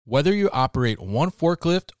Whether you operate one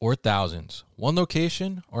forklift or thousands, one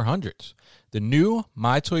location or hundreds, the new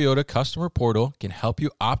My Toyota customer portal can help you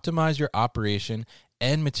optimize your operation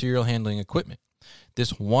and material handling equipment.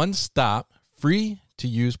 This one-stop,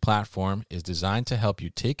 free-to-use platform is designed to help you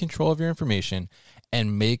take control of your information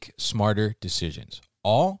and make smarter decisions,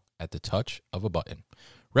 all at the touch of a button.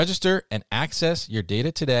 Register and access your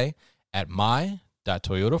data today at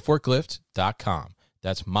my.toyotaforklift.com.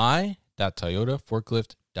 That's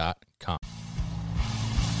my.toyotaforklift.com. The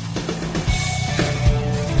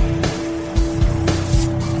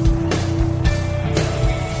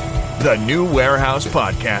New Warehouse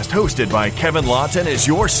Podcast, hosted by Kevin Lawton, is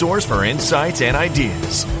your source for insights and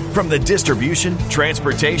ideas from the distribution,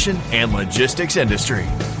 transportation, and logistics industry.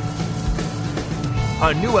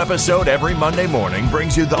 A new episode every Monday morning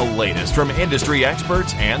brings you the latest from industry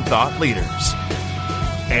experts and thought leaders.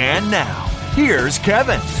 And now, here's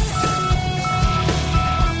Kevin.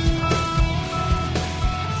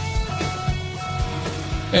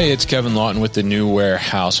 Hey, it's Kevin Lawton with the New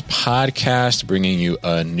Warehouse Podcast, bringing you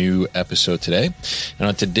a new episode today. And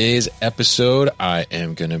on today's episode, I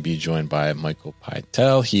am going to be joined by Michael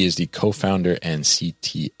Pytel. He is the co-founder and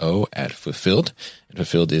CTO at Fulfilled. And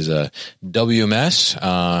Fulfilled is a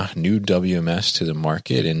WMS, new WMS to the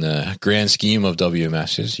market in the grand scheme of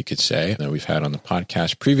WMSs, you could say, that we've had on the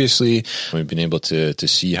podcast previously. We've been able to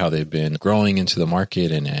see how they've been growing into the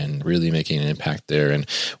market and really making an impact there, and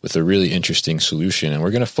with a really interesting solution. And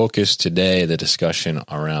we're going to focus today the discussion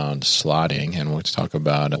around slotting, and we'll talk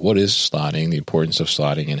about what is slotting, the importance of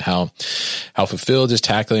slotting, and how Fulfilled is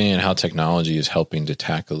tackling and how technology is helping to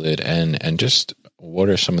tackle it, and just what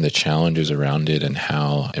are some of the challenges around it and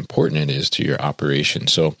how important it is to your operation.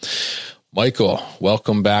 So, Michael,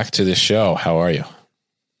 welcome back to the show. How are you?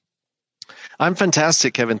 I'm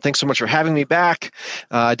fantastic, Kevin. Thanks so much for having me back.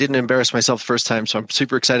 I didn't embarrass myself the first time, so I'm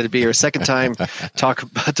super excited to be here. Second time, get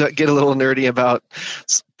a little nerdy about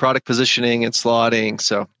product positioning and slotting.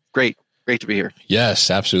 So great to be here. Yes,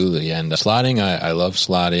 absolutely. And slotting, I love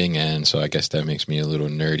slotting. And so I guess that makes me a little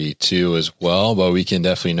nerdy too as well, but we can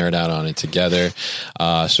definitely nerd out on it together.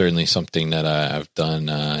 Certainly something that I've done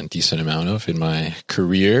a decent amount of in my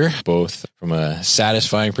career, both from a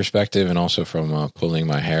satisfying perspective and also from a pulling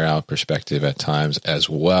my hair out perspective at times as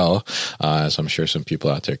well, as I'm sure some people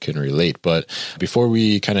out there can relate. But before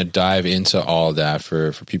we kind of dive into all that,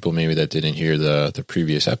 for people maybe that didn't hear the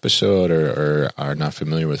previous episode or are not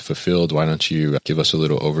familiar with Fulfilled, why don't you give us a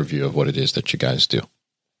little overview of what it is that you guys do?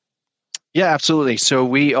 Yeah, absolutely. So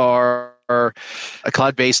we are a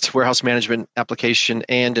cloud-based warehouse management application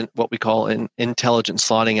and what we call an intelligent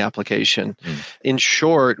slotting application. In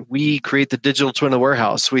short, we create the digital twin of the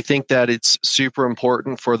warehouse. We think that it's super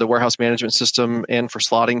important for the warehouse management system and for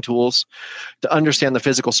slotting tools to understand the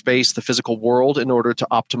physical space, the physical world, in order to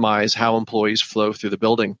optimize how employees flow through the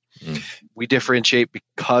building. We differentiate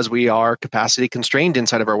because we are capacity constrained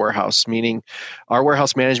inside of our warehouse, meaning our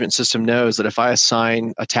warehouse management system knows that if I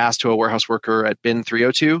assign a task to a warehouse worker at bin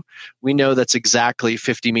 302, we know that's exactly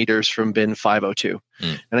 50 meters from bin 502.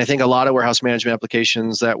 And I think a lot of warehouse management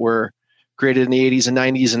applications that were created in the 80s and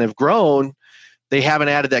 90s and have grown, they haven't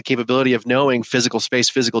added that capability of knowing physical space,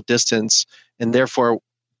 physical distance, and therefore,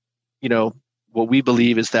 what we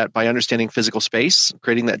believe is that by understanding physical space,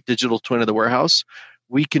 creating that digital twin of the warehouse,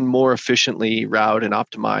 we can more efficiently route and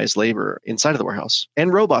optimize labor inside of the warehouse,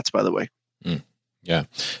 and robots, by the way. Yeah,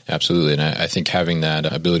 absolutely. And I think having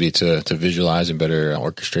that ability to visualize and better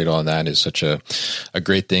orchestrate all of that is such a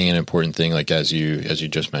great thing and important thing. Like as you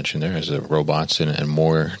just mentioned there, as the robots and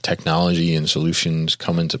more technology and solutions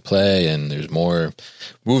come into play, and there's more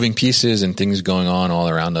moving pieces and things going on all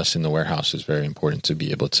around us in the warehouse, is very important to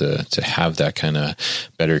be able to have that kind of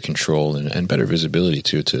better control and better visibility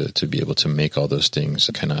to be able to make all those things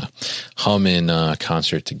kind of hum in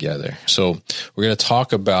concert together. So we're going to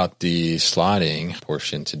talk about the slotting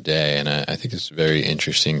portion today, and I think it's a very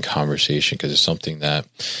interesting conversation because it's something that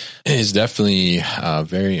is definitely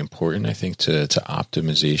very important, I think, to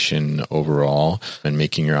optimization overall and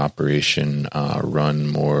making your operation run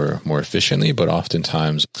more efficiently, but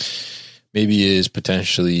oftentimes maybe is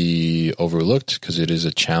potentially overlooked because it is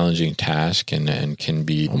a challenging task and can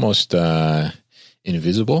be almost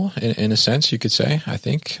invisible in a sense, you could say, I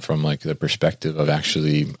think, from like the perspective of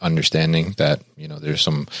actually understanding that, there's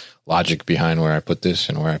some logic behind where I put this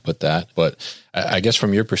and where I put that. But I guess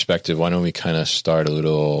from your perspective, why don't we kind of start a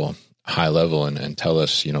little high level and tell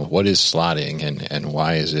us, what is slotting and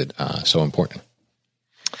why is it so important?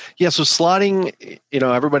 Yeah, so slotting,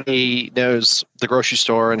 everybody knows the grocery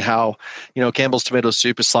store and how, Campbell's tomato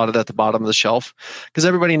soup is slotted at the bottom of the shelf because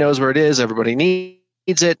everybody knows where it is, everybody needs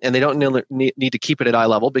it, and they don't need to keep it at eye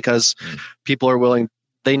level because people are willing,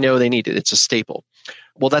 they know they need it. It's a staple.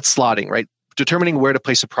 Well, that's slotting, right? Determining where to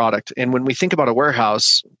place a product. And when we think about a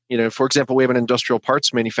warehouse, for example, we have an industrial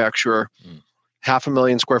parts manufacturer,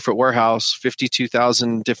 500,000 square foot warehouse,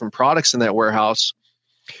 52,000 different products in that warehouse.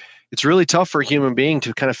 It's really tough for a human being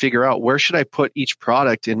to kind of figure out where should I put each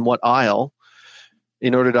product in what aisle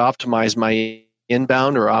in order to optimize my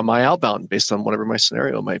inbound or my outbound based on whatever my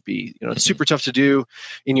scenario might be. It's super tough to do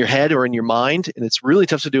in your head or in your mind, and it's really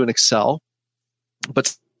tough to do in Excel.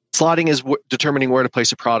 But slotting is determining where to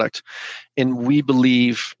place a product. And we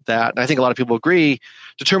believe that, and I think a lot of people agree,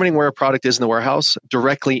 determining where a product is in the warehouse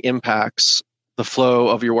directly impacts the flow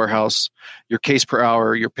of your warehouse, your case per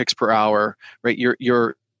hour, your picks per hour, right?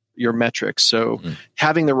 Your metrics. So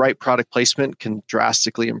having the right product placement can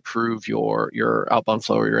drastically improve your outbound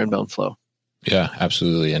flow or your inbound flow. Yeah,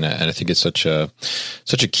 absolutely. And I think it's such a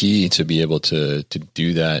key to be able to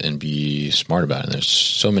do that and be smart about it. And there's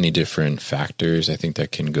so many different factors I think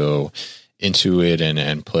that can go into it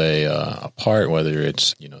and play a part, whether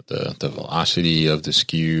it's, the velocity of the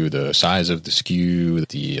SKU, the size of the SKU,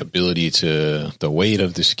 the ability to, the weight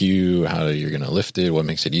of the SKU, how you're going to lift it, what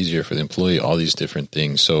makes it easier for the employee, all these different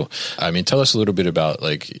things. So, tell us a little bit about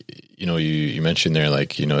you mentioned there,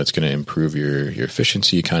 it's going to improve your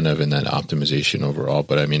efficiency kind of in that optimization overall.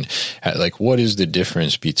 But what is the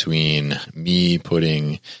difference between me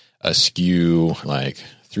putting a SKU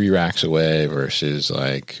 3 racks away versus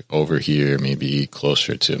over here, maybe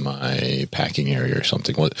closer to my packing area or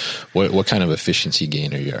something? What kind of efficiency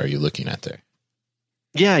gain are you looking at there?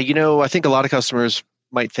 Yeah, I think a lot of customers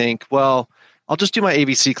might think, well, I'll just do my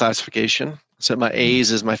ABC classification. So my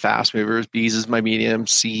A's is my fast movers, B's is my medium,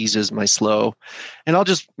 C's is my slow, and I'll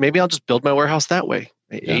just build my warehouse that way.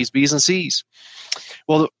 Yeah. A's, B's, and C's.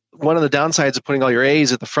 Well, one of the downsides of putting all your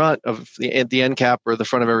A's at the front of the end cap or the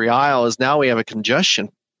front of every aisle is now we have a congestion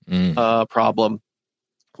problem,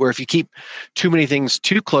 where if you keep too many things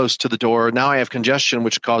too close to the door, now I have congestion,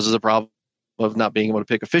 which causes a problem of not being able to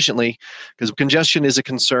pick efficiently, because congestion is a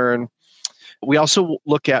concern. We also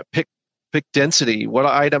look at pick density. What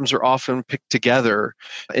items are often picked together?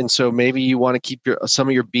 And so maybe you want to keep some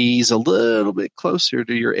of your B's a little bit closer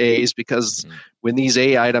to your A's, because when these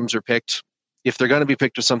A items are picked, if they're going to be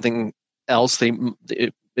picked with something else,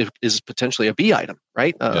 it is potentially a B item,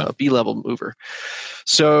 right? A B level mover.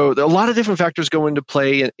 So a lot of different factors go into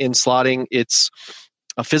play in slotting. It's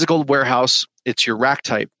a physical warehouse. It's your rack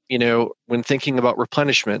type. When thinking about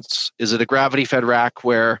replenishments, is it a gravity fed rack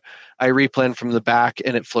where I replen from the back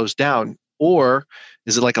and it flows down? Or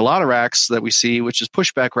is it like a lot of racks that we see, which is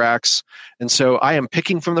pushback racks? And so I am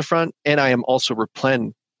picking from the front and I am also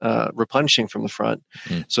replenishing from the front.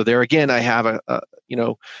 So there again, I have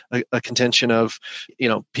a contention of,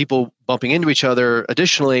 people bumping into each other.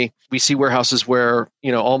 Additionally, we see warehouses where,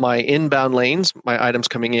 all my inbound lanes, my items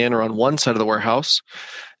coming in are on one side of the warehouse,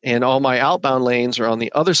 and all my outbound lanes are on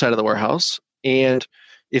the other side of the warehouse. And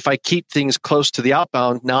if I keep things close to the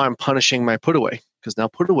outbound, now I'm punishing my put away, because now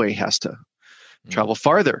put away has to travel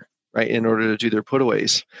farther, right, in order to do their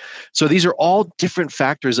putaways. So these are all different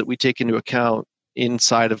factors that we take into account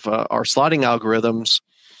inside of our slotting algorithms,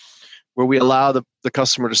 where we allow the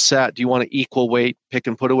customer to set, do you want to equal weight pick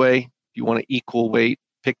and put away? Do you want to equal weight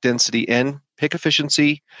pick density and pick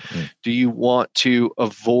efficiency? Do you want to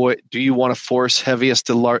force heaviest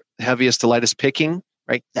to lightest picking?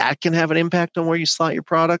 Right, that can have an impact on where you slot your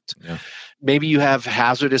product. Yeah. Maybe you have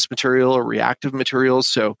hazardous material or reactive materials,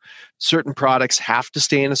 so certain products have to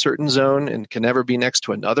stay in a certain zone and can never be next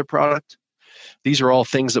to another product. These are all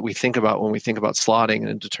things that we think about when we think about slotting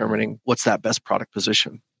and determining what's that best product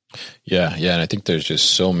position. Yeah, and I think there's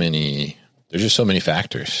just so many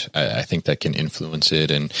factors I think that can influence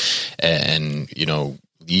it and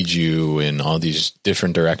lead you in all these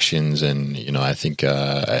different directions. And I think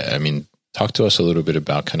talk to us a little bit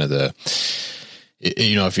about kind of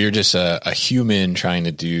if you're just a human trying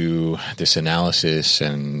to do this analysis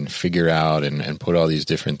and figure out and put all these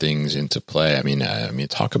different things into play.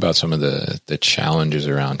 Talk about some of the challenges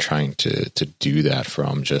around trying to do that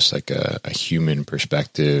from just like a human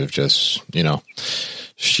perspective, just,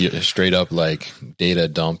 straight up like data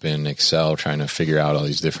dump in Excel, trying to figure out all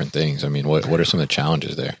these different things. What are some of the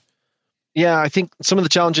challenges there? Yeah, I think some of the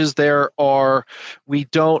challenges there are we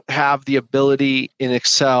don't have the ability in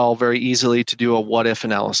Excel very easily to do a what-if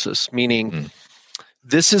analysis, meaning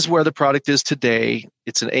this is where the product is today.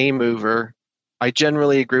 It's an A mover. I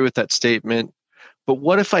generally agree with that statement. But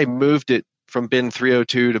what if I moved it from bin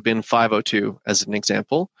 302 to bin 502 as an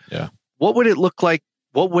example? Yeah. What would it look like?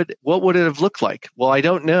 What would it have looked like? Well, I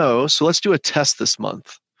don't know. So let's do a test this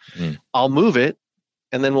month. I'll move it.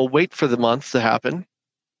 and then we'll wait for the month to happen.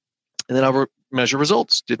 And then I'll measure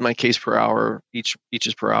results. Did my case per hour, each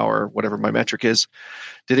is per hour, whatever my metric is,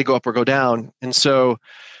 did it go up or go down? And so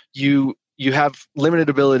you have limited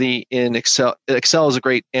ability in Excel. Excel is a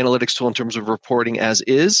great analytics tool in terms of reporting as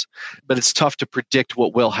is, but it's tough to predict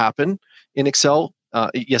what will happen in Excel.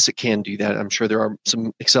 Yes, it can do that. I'm sure there are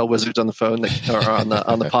some Excel wizards on the phone that are on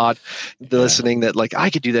the pod listening that like, I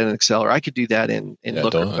could do that in Excel, or I could do that in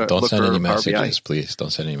Looker. Don't send any messages, RBI. please. Don't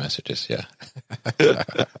send any messages. Yeah.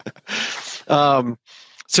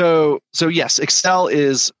 So yes, Excel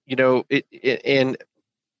is, and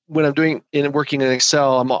when I'm working in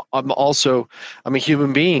Excel, I'm a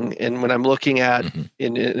human being. And when I'm looking at,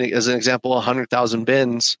 as an example, 100,000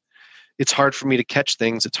 bins, it's hard for me to catch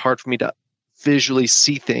things. It's hard for me to visually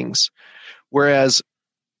see things. Whereas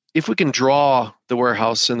if we can draw the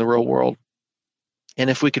warehouse in the real world,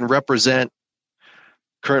 and if we can represent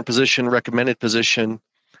current position, recommended position,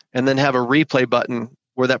 and then have a replay button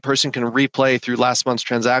where that person can replay through last month's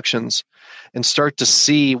transactions and start to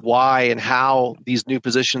see why and how these new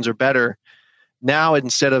positions are better. Now,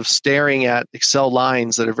 instead of staring at Excel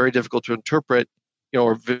lines that are very difficult to interpret,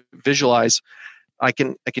 or visualize, I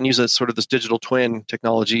can use a sort of this digital twin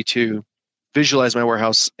technology to visualize my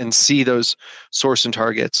warehouse and see those source and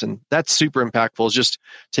targets. And that's super impactful, is just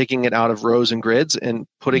taking it out of rows and grids and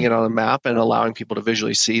putting it on a map and allowing people to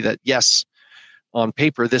visually see that, yes, on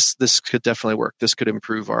paper, this could definitely work. This could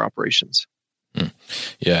improve our operations.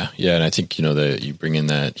 Yeah. And I think, that you bring in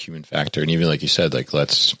that human factor, and even like you said, like,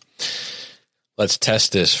 let's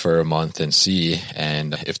test this for a month and see.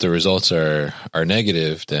 And if the results are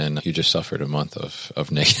negative, then you just suffered a month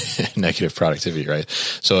of negative productivity, right?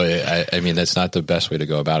 So I mean, that's not the best way to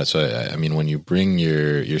go about it. So I mean, when you bring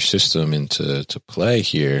your system into play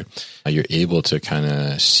here, you're able to kind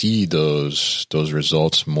of see those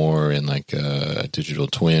results more in like a digital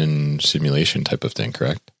twin simulation type of thing,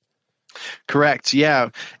 correct? Correct. Yeah.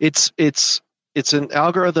 It's an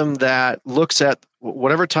algorithm that looks at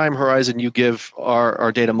whatever time horizon you give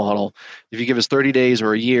our data model. If you give us 30 days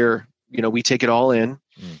or a year, we take it all in.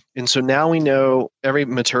 And so now we know every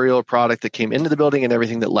material or product that came into the building and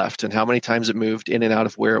everything that left, and how many times it moved in and out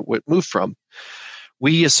of where it moved from.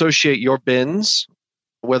 We associate your bins,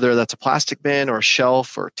 whether that's a plastic bin or a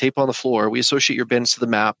shelf or tape on the floor, we associate your bins to the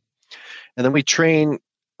map. And then we train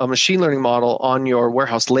a machine learning model on your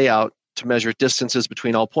warehouse layout to measure distances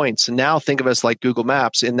between all points. And now think of us like Google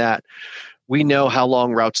Maps, in that we know how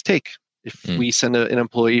long routes take. If we send an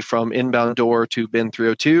employee from inbound door to bin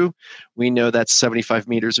 302, we know that's 75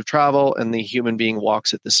 meters of travel, and the human being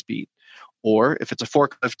walks at this speed. Or if it's a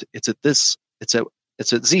forklift, it's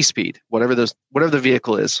at Z speed, whatever the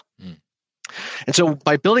vehicle is. And so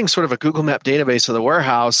by building sort of a Google Map database of the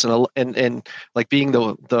warehouse and like being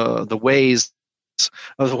the Waze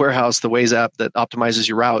of the warehouse, the Waze app that optimizes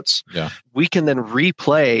your routes, we can then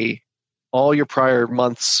replay all your prior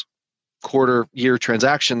months, quarter, year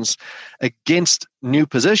transactions against new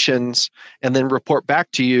positions, and then report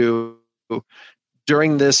back to you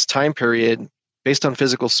during this time period based on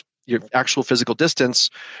your actual physical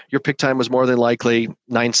distance. Your pick time was more than likely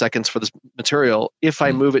 9 seconds for this material. If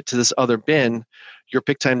I move it to this other bin, your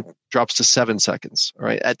pick time drops to 7 seconds. All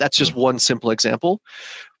right. That's just one simple example,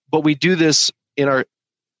 but we do this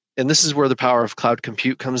and this is where the power of cloud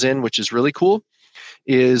compute comes in, which is really cool,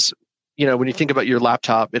 is, when you think about your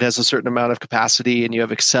laptop, it has a certain amount of capacity, and you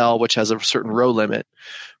have Excel, which has a certain row limit.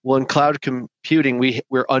 Well, in cloud computing,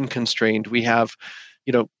 we're unconstrained. We have,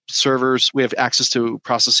 servers, we have access to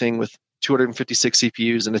processing with 256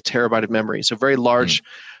 CPUs and a terabyte of memory. So very large,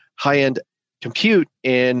 high-end compute,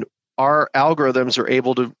 and our algorithms are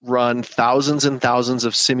able to run thousands and thousands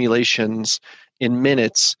of simulations in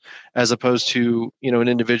minutes, as opposed to, an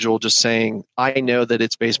individual just saying, I know that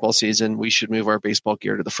it's baseball season, we should move our baseball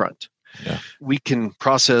gear to the front. Yeah. We can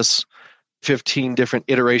process 15 different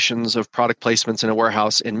iterations of product placements in a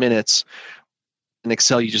warehouse in minutes. In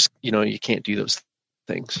Excel, you just, you can't do those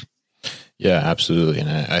things. Yeah, absolutely. And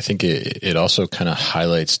I think it also kind of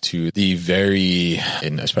highlights to the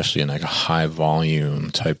especially in like a high volume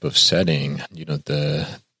type of setting,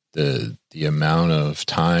 the amount of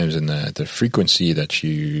times and the frequency that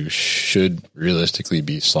you should realistically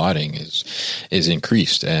be slotting is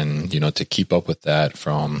increased. And, to keep up with that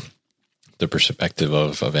from the perspective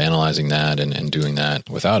of analyzing that and doing that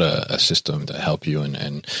without a system to help you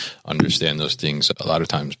and understand those things. A lot of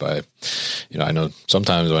times I know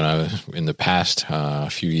sometimes when I was in the past, a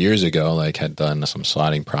few years ago, like had done some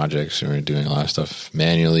slotting projects and we were doing a lot of stuff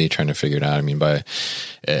manually, trying to figure it out. I mean,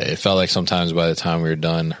 it felt like sometimes by the time we were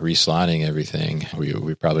done reslotting everything,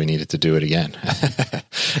 we probably needed to do it again.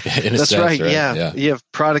 That's sense, right. Yeah. You have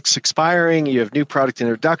products expiring, you have new product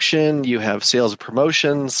introduction, you have sales and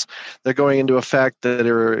promotions that are going into effect that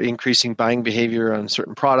are increasing buying behavior on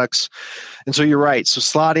certain products. And so you're right. So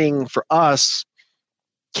slotting for us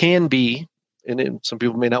can be, and some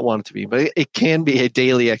people may not want it to be, but it can be a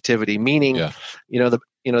daily activity, meaning, the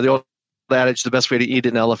old adage, the best way to eat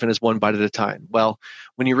an elephant is one bite at a time. Well,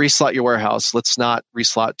 when you reslot your warehouse, let's not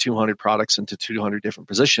reslot 200 products into 200 different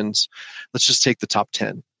positions. Let's just take the top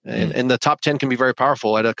 10. And the top 10 can be very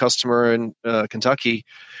powerful. At a customer in Kentucky,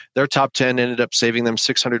 their top 10 ended up saving them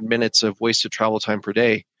 600 minutes of wasted travel time per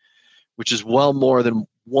day, which is well more than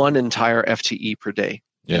one entire FTE per day.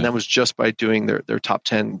 Yeah. And that was just by doing their top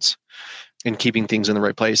 10s and keeping things in the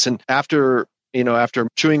right place. And after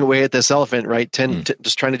chewing away at this elephant, right,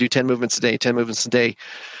 just trying to do 10 movements a day,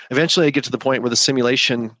 eventually I get to the point where the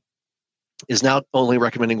simulation is now only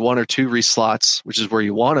recommending 1 or 2 reslots, which is where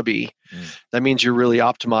you want to be. That means you're really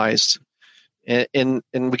optimized. And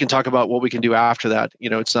we can talk about what we can do after that.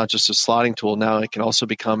 It's not just a slotting tool. Now it can also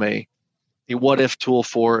become a what-if tool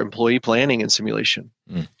for employee planning and simulation.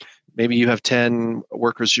 Maybe you have 10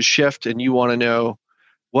 workers a shift and you want to know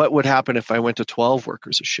what would happen if I went to 12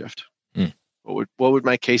 workers a shift. What would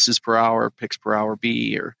my cases per hour, picks per hour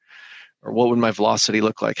be, or what would my velocity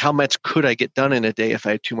look like? How much could I get done in a day if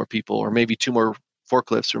I had 2 more people, or maybe 2 more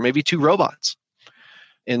forklifts, or maybe 2 robots?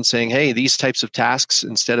 And saying, hey, these types of tasks,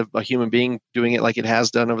 instead of a human being doing it like it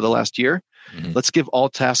has done over the last year, let's give all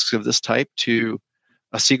tasks of this type to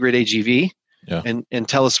a C-grade AGV and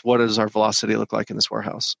tell us what does our velocity look like in this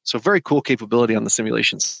warehouse. So very cool capability on the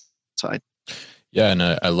simulations side. Yeah, and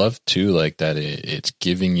I love too, like that it's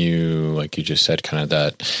giving you, like you just said, kind of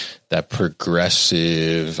that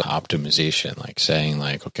progressive optimization, like saying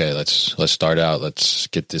like, okay, let's start out, let's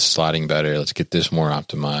get this slotting better, let's get this more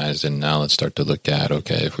optimized, and now let's start to look at,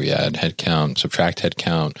 okay, if we add headcount, subtract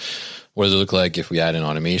headcount, what does it look like? If we add an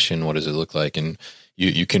automation, what does it look like? And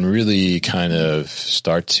you can really kind of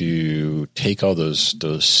start to take all those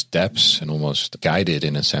steps and almost guide it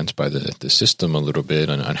in a sense by the system a little bit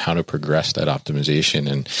on how to progress that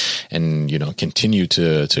optimization and continue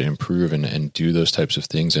to improve and do those types of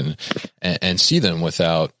things and see them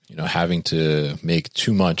without having to make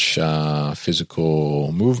too much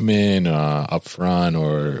physical movement up front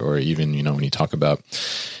or even when you talk about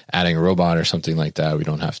adding a robot or something like that, we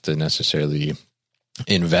don't have to necessarily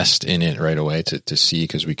invest in it right away to see,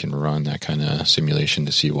 because we can run that kind of simulation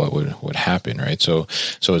to see what would happen, right? So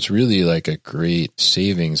it's really like a great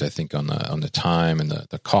savings, I think, on the time and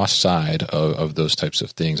the cost side of those types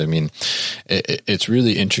of things. I mean, it's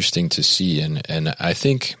really interesting to see, and I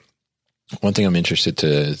think one thing I'm interested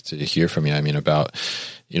to hear from you, I mean, about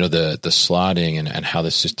the slotting and how the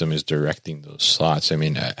system is directing those slots. I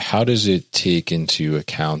mean, how does it take into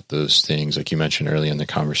account those things, like you mentioned earlier in the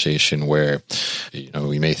conversation, where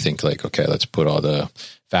we may think like, okay, let's put all the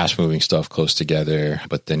fast moving stuff close together,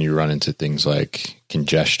 but then you run into things like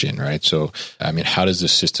congestion, right? So, I mean, how does the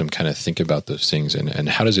system kind of think about those things, and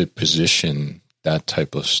how does it position that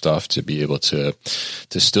type of stuff to be able to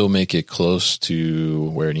still make it close to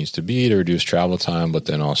where it needs to be to reduce travel time, but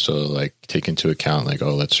then also like take into account like,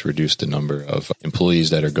 oh, let's reduce the number of employees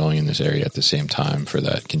that are going in this area at the same time for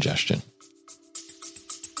that congestion.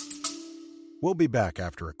 We'll be back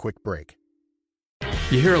after a quick break.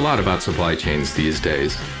 You hear a lot about supply chains these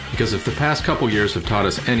days, because if the past couple years have taught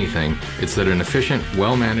us anything, it's that an efficient,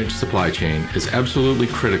 well-managed supply chain is absolutely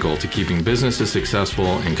critical to keeping businesses successful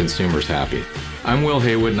and consumers happy. I'm Will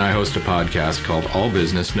Haywood, and I host a podcast called All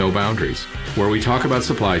Business, No Boundaries, where we talk about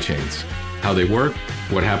supply chains, how they work,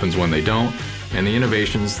 what happens when they don't, and the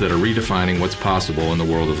innovations that are redefining what's possible in the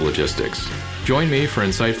world of logistics. Join me for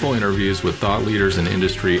insightful interviews with thought leaders and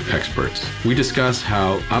industry experts. We discuss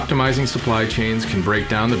how optimizing supply chains can break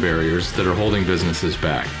down the barriers that are holding businesses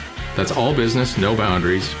back. That's All Business, No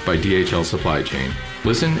Boundaries by DHL Supply Chain.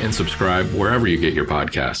 Listen and subscribe wherever you get your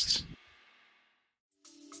podcasts.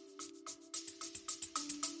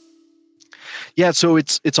 Yeah, so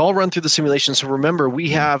it's all run through the simulation. So remember, we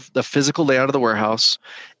have the physical layout of the warehouse,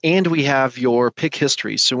 and we have your pick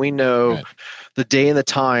history. So we know the day and the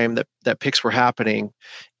time that picks were happening.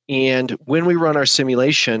 And when we run our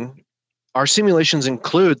simulation, our simulations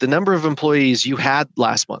include the number of employees you had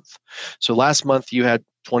last month. So last month you had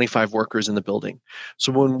 25 workers in the building.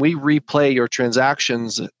 So when we replay your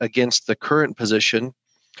transactions against the current position,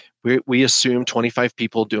 we assume 25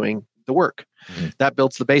 people doing the work. Mm-hmm. That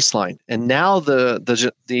builds the baseline. And now the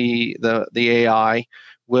AI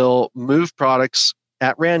will move products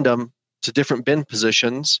at random to different bin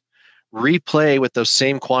positions, replay with those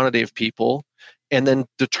same quantity of people, and then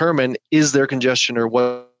determine, is there congestion or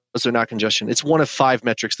was there not congestion? It's one of 5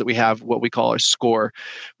 metrics that we have, what we call our score.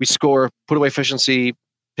 We score put away efficiency,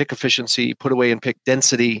 pick efficiency, put away and pick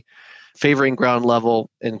density, favoring ground level,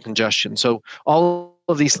 and congestion. So all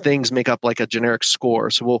of these things make up like a generic score.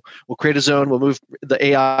 So we'll create a zone, the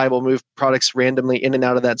AI will move products randomly in and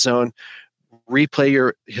out of that zone, replay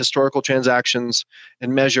your historical transactions,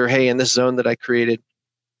 and measure, hey, in this zone that I created,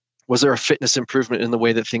 was there a fitness improvement in the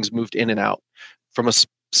way that things moved in and out from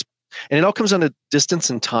and it all comes down to distance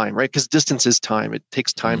and time, right? Because distance is time. It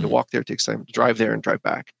takes time to walk there. It takes time to drive there and drive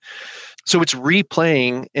back. So it's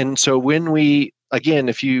replaying. And so when again,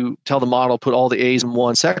 if you tell the model, put all the A's in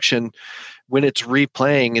one section, when it's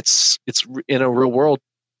replaying, it's in a real world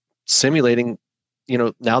simulating,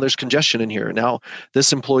 now there's congestion in here. Now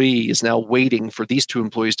this employee is now waiting for these 2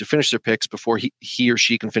 employees to finish their picks before he or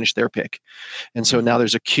she can finish their pick. And so now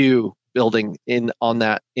there's a queue building in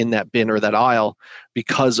that bin or that aisle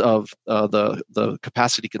because of the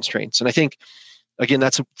capacity constraints. And I think, again,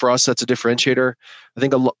 for us, that's a differentiator. I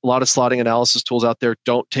think a lot of slotting analysis tools out there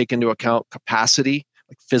don't take into account capacity,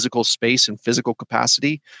 like physical space and physical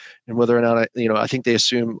capacity, and whether or not, I think they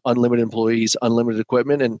assume unlimited employees, unlimited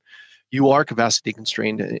equipment, and you are capacity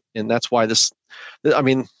constrained. And that's why this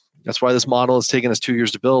model has taken us 2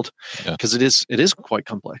 years to build, because it is quite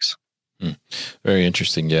complex. Very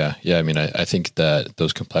interesting. Yeah. I mean, I think that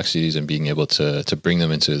those complexities and being able to bring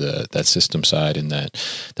them into that system side and that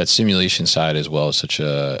simulation side as well is such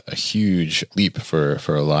a huge leap for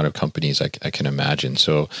a lot of companies, I can imagine.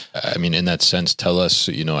 So, I mean, in that sense, tell us,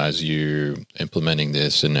 as you're implementing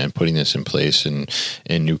this and putting this in place and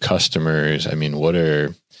new customers, I mean, what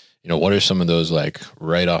are some of those, like,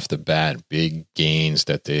 right off the bat big gains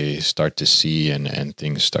that they start to see and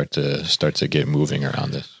things start to get moving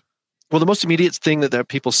around this? Well, the most immediate thing that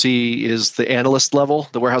people see is the analyst level,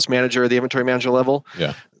 the warehouse manager, or the inventory manager level.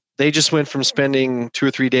 Yeah. They just went from spending 2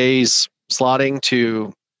 or 3 days slotting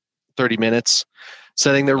to 30 minutes,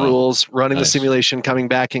 setting their rules, running the simulation, coming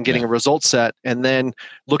back and getting a result set, and then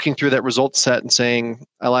looking through that result set and saying,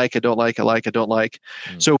 I like, I don't like, I like, I don't like.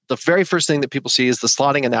 So the very first thing that people see is the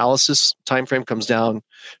slotting analysis timeframe comes down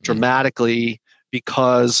dramatically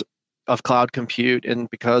because of cloud compute and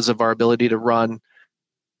because of our ability to run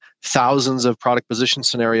thousands of product position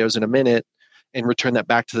scenarios in a minute and return that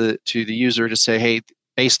back to the user to say, hey,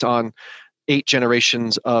 based on 8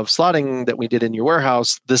 generations of slotting that we did in your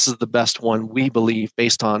warehouse, this is the best one we believe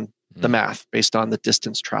based on the math, based on the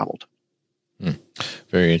distance traveled.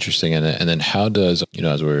 Very interesting. And then how does,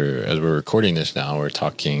 as we're recording this now, we're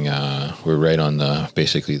talking, we're right on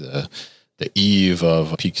basically the eve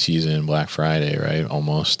of peak season, Black Friday, right?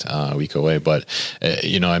 Almost a week away. But,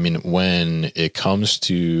 I mean, when it comes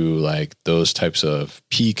to like those types of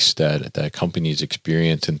peaks that companies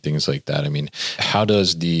experience and things like that, I mean, how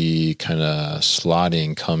does the kind of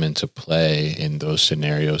slotting come into play in those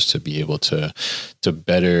scenarios to be able to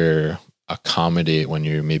better accommodate when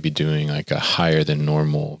you're maybe doing like a higher than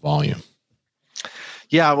normal volume?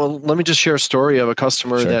 Yeah, well, let me just share a story of a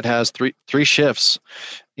customer that has three shifts,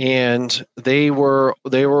 and they were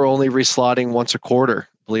only reslotting once a quarter,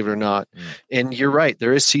 believe it or not. And you're right,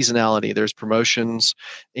 there is seasonality, there's promotions,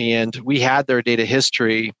 and we had their data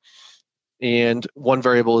history, and one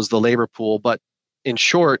variable is the labor pool. But in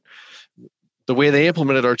short, the way they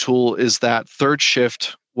implemented our tool is that third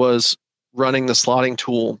shift was running the slotting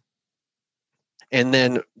tool, and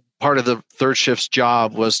then part of the third shift's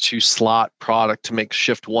job was to slot product to make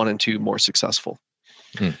shift 1 and 2 more successful.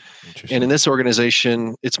 And in this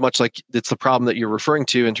organization, it's much like it's the problem that you're referring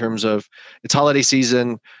to in terms of it's holiday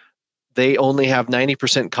season. They only have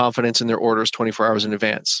 90% confidence in their orders 24 hours in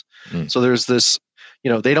advance. So there's this,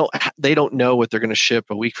 they don't know what they're going to ship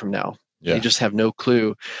a week from now. They just have no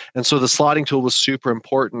clue. And so the slotting tool was super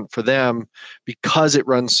important for them because it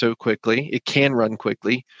runs so quickly. It can run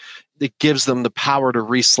quickly. It gives them the power to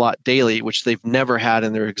reslot daily, which they've never had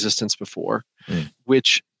in their existence before,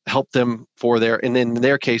 which helped them and in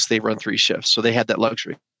their case, they run 3 shifts. So they had that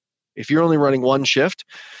luxury. If you're only running 1 shift,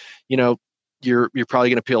 you're probably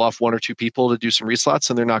going to peel off 1 or 2 people to do some reslots,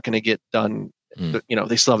 and they're not going to get done.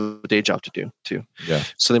 They still have a day job to do too.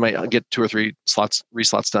 So they might get 2 or 3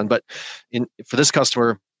 reslots done. But for this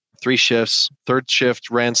customer, 3 shifts. Third shift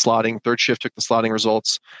ran slotting. Third shift took the slotting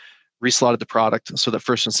results, reslotted the product, so that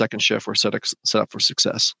first and second shift were set up for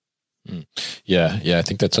success. Yeah. I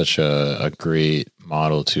think that's such a great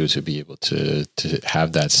model too, to be able to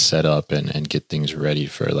have that set up and get things ready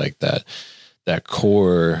for like that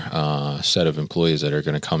core set of employees that are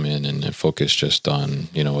going to come in and focus just on,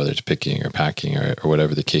 whether it's picking or packing or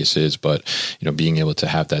whatever the case is, but, being able to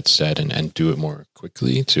have that set and do it more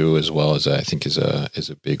quickly too, as well, as I think is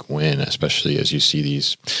a big win, especially as you see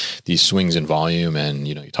these swings in volume. And,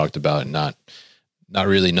 you talked about not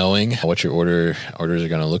really knowing what your orders are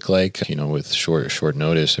going to look like, with short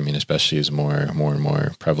notice. I mean, especially as more and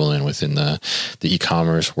more prevalent within the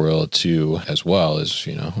e-commerce world too, as well as,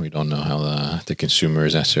 we don't know how the consumer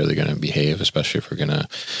is necessarily going to behave, especially if we're going to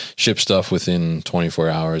ship stuff within 24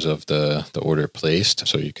 hours of the order placed.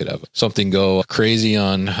 So you could have something go crazy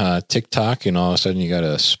on TikTok, and all of a sudden you got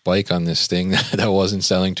a spike on this thing that wasn't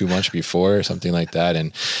selling too much before, or something like that.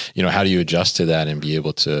 And, how do you adjust to that and be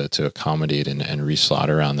able to accommodate and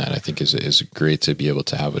slot around that? I think is great to be able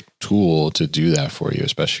to have a tool to do that for you,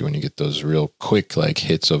 especially when you get those real quick like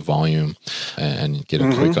hits of volume and get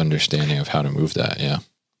a quick understanding of how to move that. Yeah.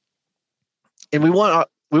 And we want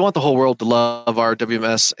the whole world to love our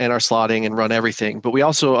WMS and our slotting and run everything, but we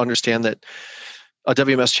also understand that a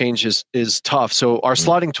WMS change is tough. So our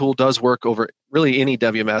slotting tool does work over really any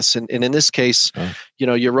WMS. And in this case,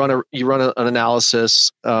 you run an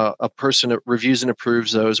analysis, a person reviews and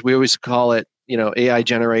approves those. We always call it, AI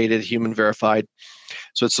generated, human verified.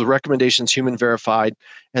 So it's the recommendations, human verified.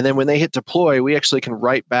 And then when they hit deploy, we actually can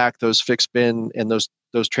write back those fixed bin and those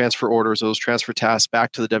transfer orders, those transfer tasks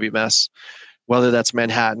back to the WMS, whether that's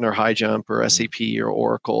Manhattan or HighJump or SAP or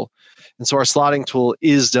Oracle. And so our slotting tool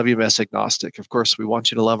is WMS agnostic. Of course, we want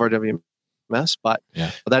you to love our WMS, but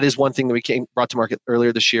that is one thing that we brought to market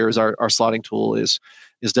earlier this year. Is our slotting tool is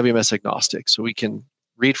WMS agnostic, so we can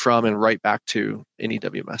read from and write back to any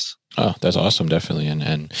WMS. Oh, that's awesome. Definitely.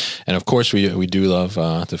 And of course we do love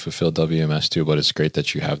the Fulfilled WMS too, but it's great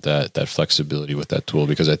that you have that flexibility with that tool,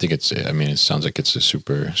 because I think it sounds like it's a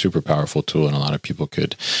super, super powerful tool, and a lot of people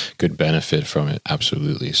could benefit from it.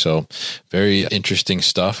 Absolutely. So very interesting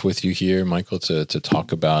stuff with you here, Michael, to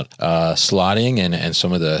talk about slotting and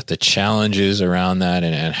some of the challenges around that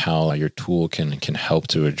and how your tool can help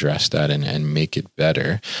to address that and make it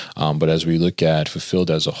better. But as we look at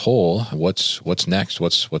Fulfilled as a whole, what's next?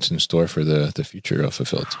 What's in store for the future of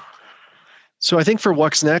Fulfilled? So I think for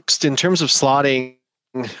what's next in terms of slotting,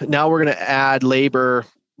 now we're going to add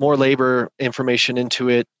more labor information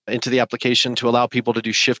into the application to allow people to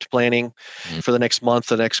do shift planning for the next month,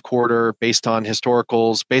 the next quarter, based on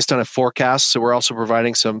historicals, based on a forecast. So we're also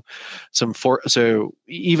providing so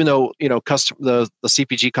even though the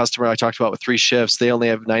CPG customer I talked about with 3 shifts, they only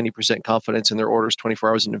have 90% confidence in their orders 24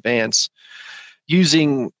 hours in advance.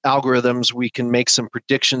 Using algorithms, we can make some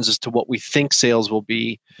predictions as to what we think sales will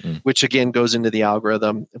be, which again goes into the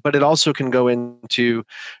algorithm. But it also can go into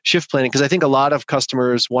shift planning, because I think a lot of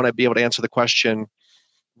customers want to be able to answer the question,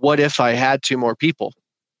 what if I had 2 more people?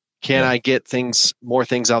 Can I get more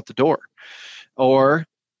things out the door? Or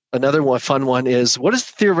another fun one is, what is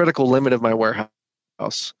the theoretical limit of my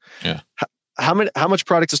warehouse? Yeah. How much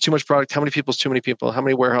product is too much product? How many people is too many people? How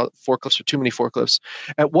many warehouse forklifts are too many forklifts?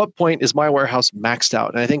 At what point is my warehouse maxed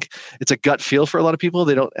out? And I think it's a gut feel for a lot of people.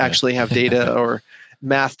 They don't actually have data or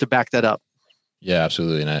math to back that up. Yeah,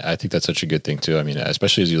 absolutely. And I think that's such a good thing too. I mean,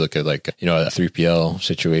 especially as you look at a 3PL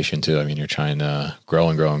situation too. I mean, you're trying to grow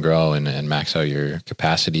and max out your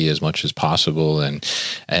capacity as much as possible. And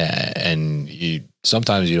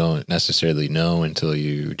sometimes you don't necessarily know until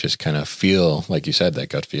you just kind of feel, like you said, that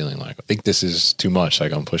gut feeling, like, I think this is too much,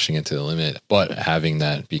 like I'm pushing it to the limit. But having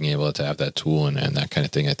that, being able to have that tool and that kind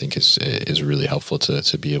of thing, I think is really helpful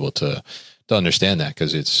to be able to understand that,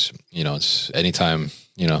 because it's anytime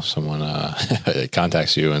someone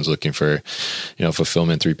contacts you and is looking for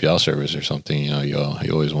fulfillment 3PL service or something, you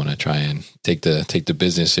always want to try and take the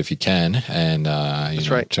business if you can, and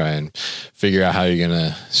try and figure out how you're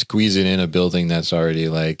gonna squeeze it in a building that's already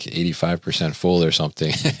like 85% full or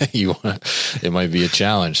something. It might be a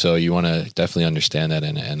challenge, so you want to definitely understand that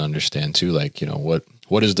and understand too, like,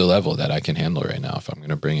 what is the level that I can handle right now? If I'm going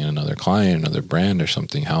to bring in another client, another brand or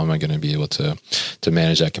something, how am I going to be able to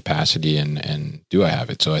manage that capacity, and do I have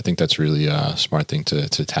it? So I think that's really a smart thing to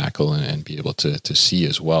tackle and be able to see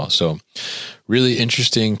as well. So Really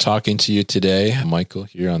interesting talking to you today, Michael,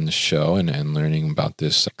 here on the show and learning about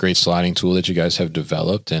this great slotting tool that you guys have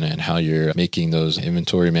developed and how you're making those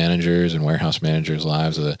inventory managers and warehouse managers'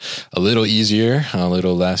 lives a little easier, a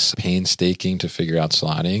little less painstaking to figure out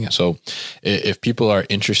slotting. So if people are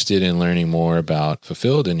interested in learning more about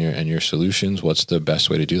Fulfilled and your solutions, what's the best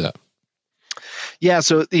way to do that? Yeah,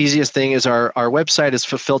 so the easiest thing is our website is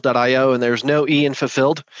fulfilled.io, and there's no E in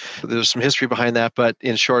Fulfilled. There's some history behind that, but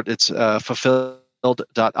in short, it's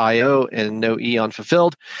fulfilled.io and no E on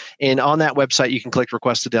Fulfilled. And on that website, you can click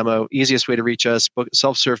Request a Demo. Easiest way to reach us,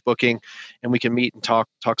 self-serve booking, and we can meet and talk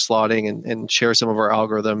slotting and share some of our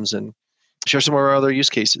algorithms and share some of our other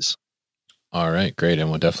use cases. All right, great. And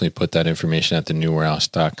we'll definitely put that information at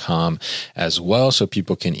thenewwarehouse.com as well so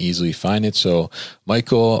people can easily find it. So,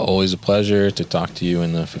 Michael, always a pleasure to talk to you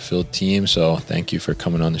and the Fulfilled team. So thank you for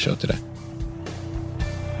coming on the show today.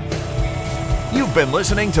 You've been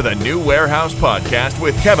listening to the New Warehouse Podcast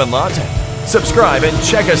with Kevin Lawton. Subscribe and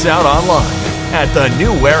check us out online at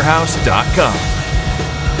thenewwarehouse.com.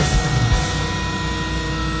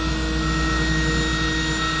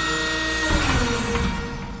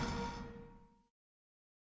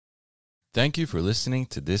 Thank you for listening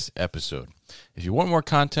to this episode. If you want more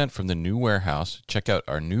content from the New Warehouse, check out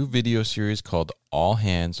our new video series called All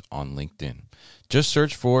Hands on LinkedIn. Just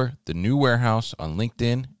search for the New Warehouse on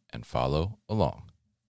LinkedIn and follow along.